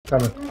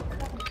Coming.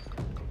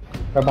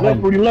 Right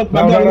behind you. Look,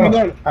 no.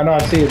 I know, I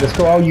see it. Let's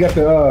go. Oh, you got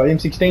the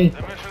M16?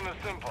 The mission is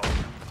simple.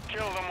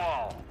 Kill them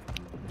all.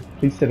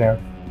 Please sit down.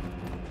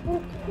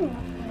 We've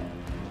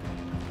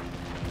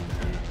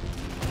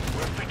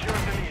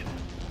secured the lead.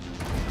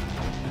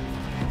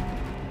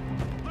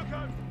 Look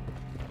out!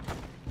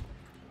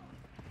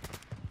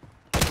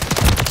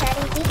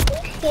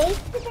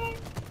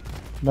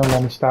 No,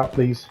 let me stop,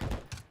 please.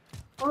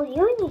 Oh, you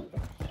need to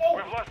escape.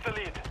 We've lost the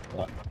lead.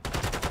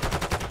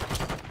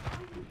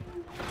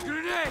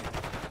 Grenade!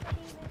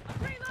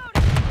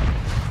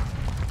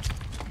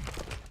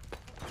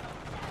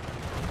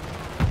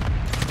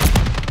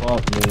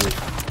 Fuck me.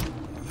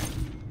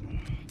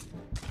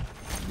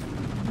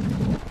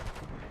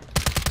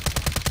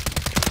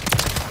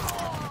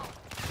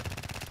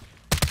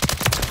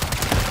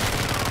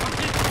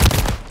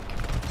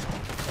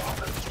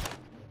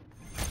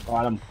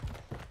 Got him.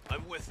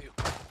 I'm with you.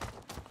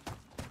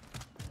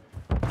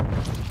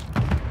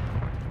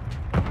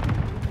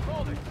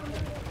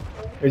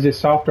 Is it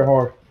soft or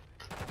hard?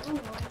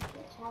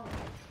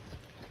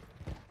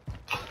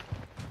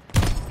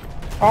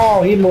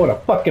 Oh, he hit me with a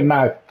fucking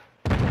knife.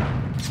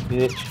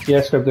 Bitch.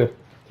 Yes, up there.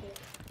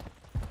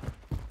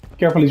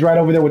 Careful, he's right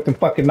over there with them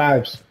fucking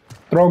knives.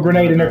 Throw a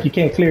grenade in there if you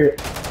can't clear it.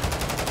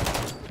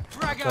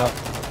 Frag out.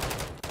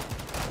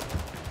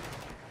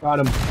 Got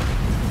him.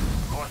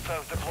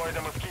 Hostiles deploy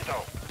the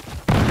mosquito.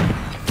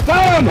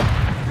 Got him!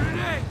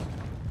 Grenade!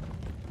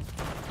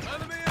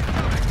 Enemy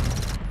incoming!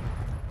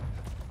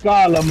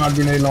 God, I love my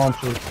grenade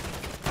launcher.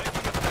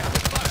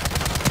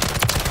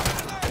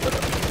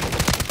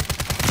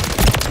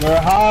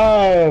 They're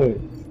high.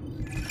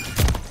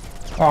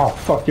 Oh,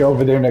 fuck, you're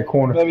over there in that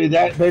corner. Baby,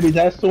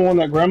 that's the one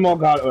that Grandma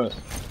got us.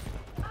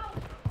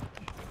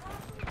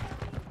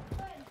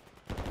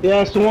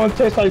 Yeah, it's the one that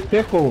tastes like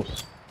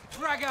pickles.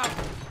 Frag out!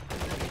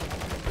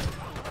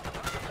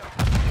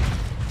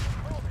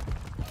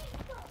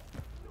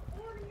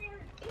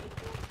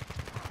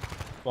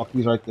 Fuck,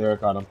 he's right there.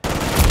 Got him.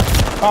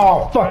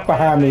 Oh, fuck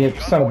behind me, you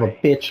son of a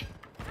bitch.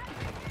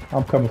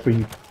 I'm coming for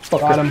you.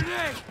 Fuck Got him.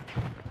 Grenade!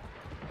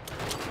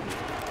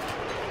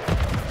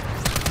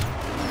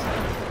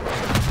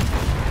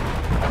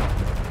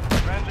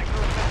 Friendly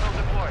cruise missile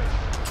deployed.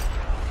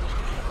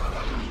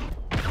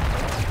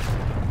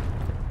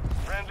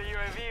 Friendly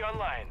UAV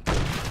online.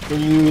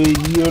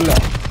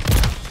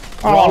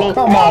 Oh,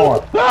 come on.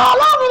 All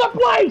over the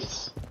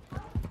place!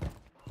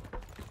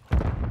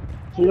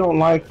 She don't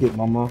like it,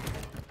 mama.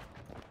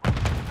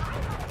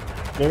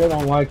 They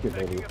don't like it,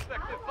 baby.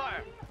 Effective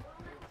fire.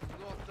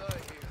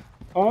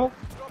 Huh?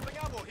 Dropping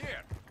ammo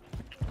here.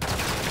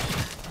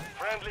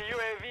 Friendly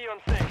UAV on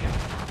station.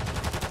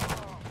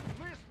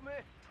 Missed me.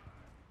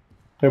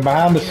 They're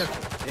behind us.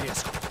 It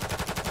is.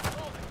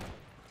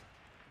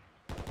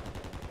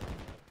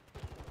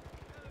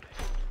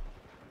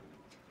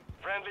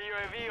 Friendly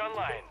UAV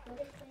online.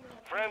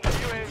 Friendly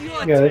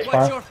UAV. Yeah, that's Watch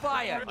fine. your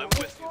fire. I'm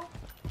with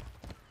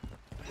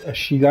you.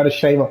 She got a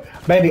shave on.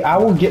 Baby, I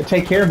will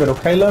take care of it,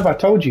 okay, love? I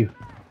told you.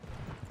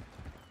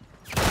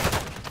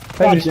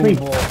 Baby, it's me.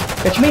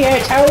 It's me,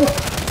 asshole.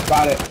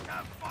 Got it.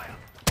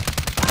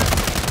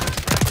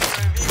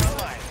 UAV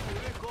online.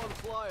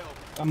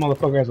 That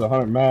motherfucker has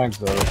 100 mags,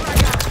 though.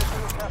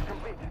 Task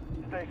complete.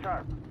 Stay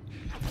sharp.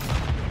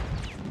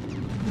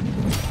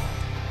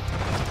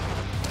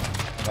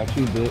 Fuck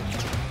you, bitch.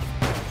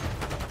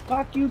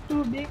 Fuck you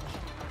too, bitch.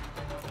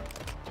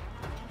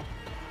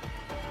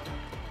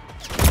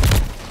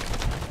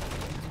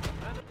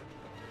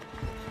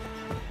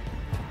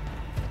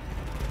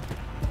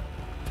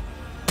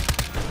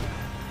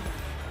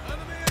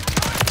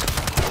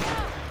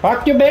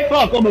 Fuck you, bitch.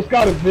 Fuck, almost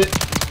got it, bitch.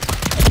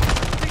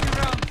 Take it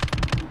around.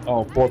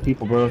 Oh, 4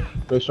 people, bro.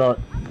 Good shot.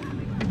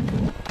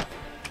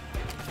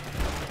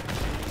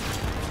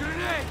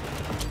 Grenade!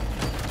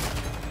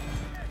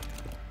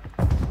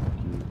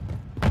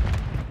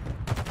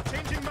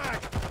 Changing mag.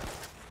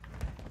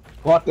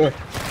 Go out there.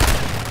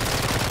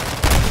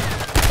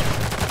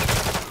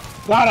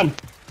 Got him.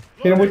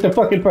 Hit him with the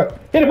fucking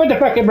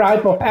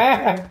rifle.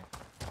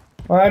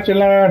 Why don't you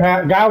learn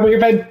how? Go over here,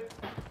 baby.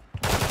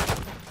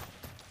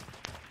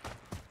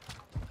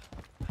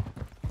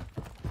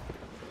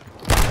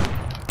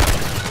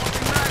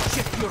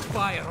 Shift your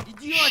fire.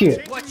 Idiot.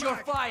 Shit. Watch your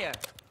fire.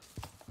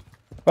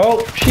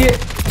 Oh, shit.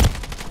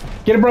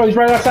 Get him, bro. He's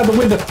right outside the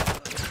window.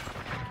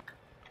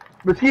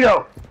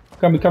 Mosquito.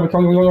 Come.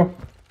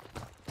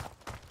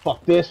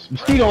 Fuck this.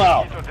 Mosquito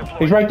out.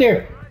 He's right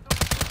there.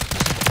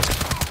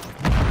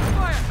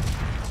 Fire.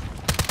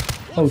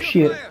 Oh,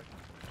 shit.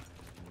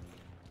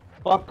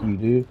 Fuck you,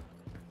 dude.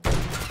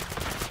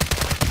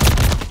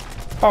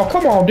 Oh,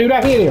 come on, dude.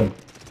 I hit him.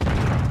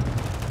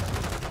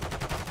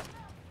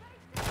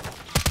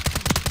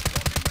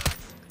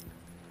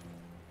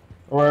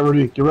 Alright,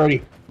 ready. Get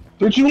ready.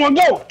 3, 2, 1,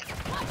 go!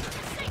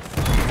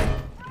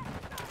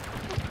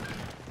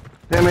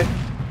 Damn it.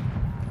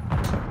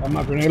 I'm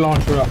my grenade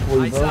launcher up for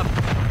you, Eyes bro. up.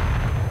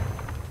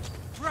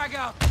 Frag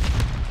out.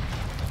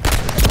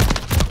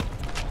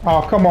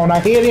 Oh, come on. I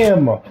hit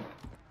him.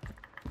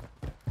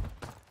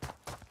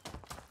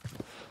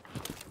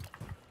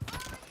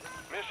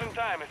 Mission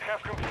time is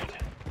half complete.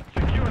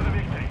 Secure the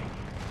victory.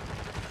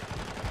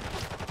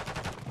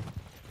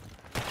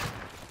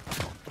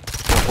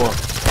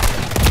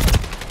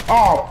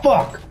 Oh,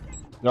 fuck!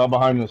 Y'all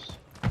behind us.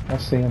 I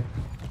see him.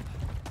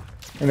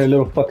 In a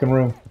little fucking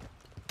room.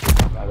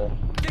 Got it.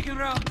 Taking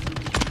round.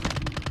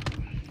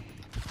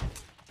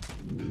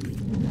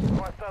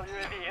 Hostile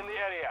UAV in the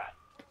area.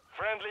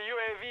 Friendly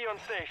UAV on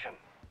station.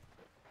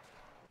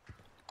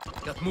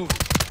 Got moved.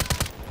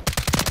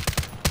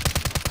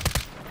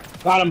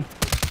 Got him.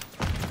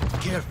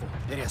 Careful.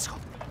 Резко.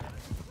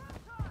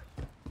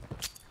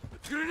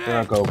 There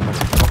I Grenade. go.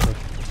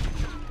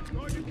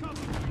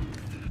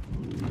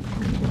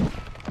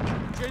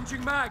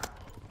 Changing mag.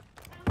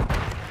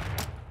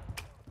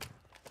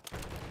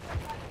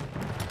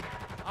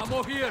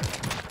 Ammo here.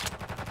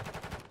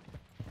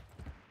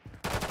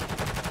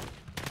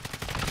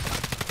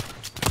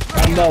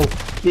 I know,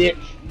 bitch.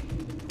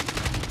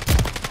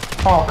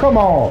 Oh, come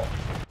on!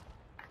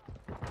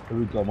 Here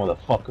we go,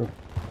 motherfucker.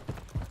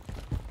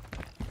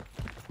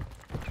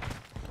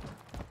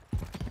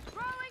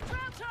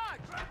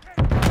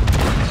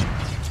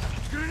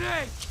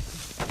 Grenade.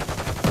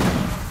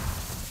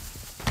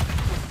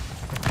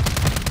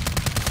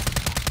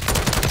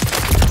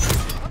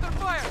 Under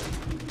fire.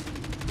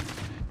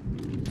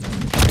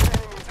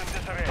 Enemies in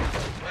disarray.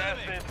 Press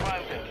the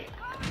advantage.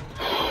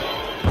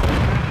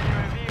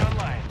 Friendly UAV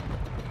online.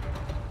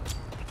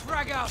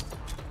 Frag out.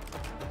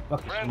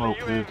 Fucking Friendly smoke,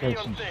 dude. UAV Take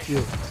on some station.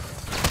 shit.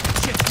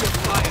 Check your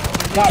fire.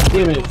 God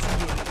damn it.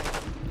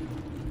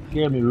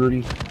 Scare me,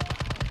 Rudy.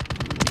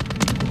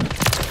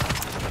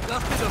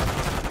 Dusted them.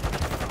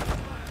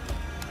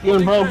 Get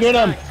him, bro. Get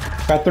him.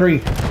 Got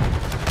 3.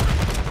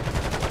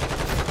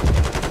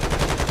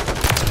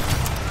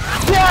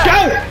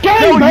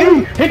 Gang, baby!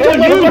 Hit that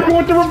motherfucker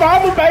with the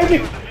revolver, baby!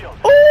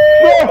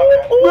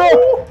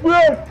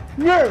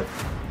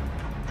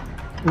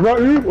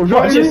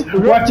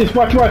 Watch this,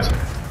 watch.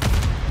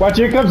 Watch,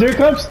 here it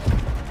comes.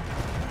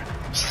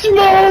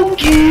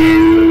 Smoke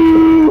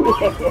you!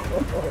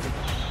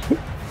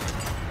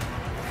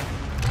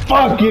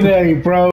 Fucking A, bro.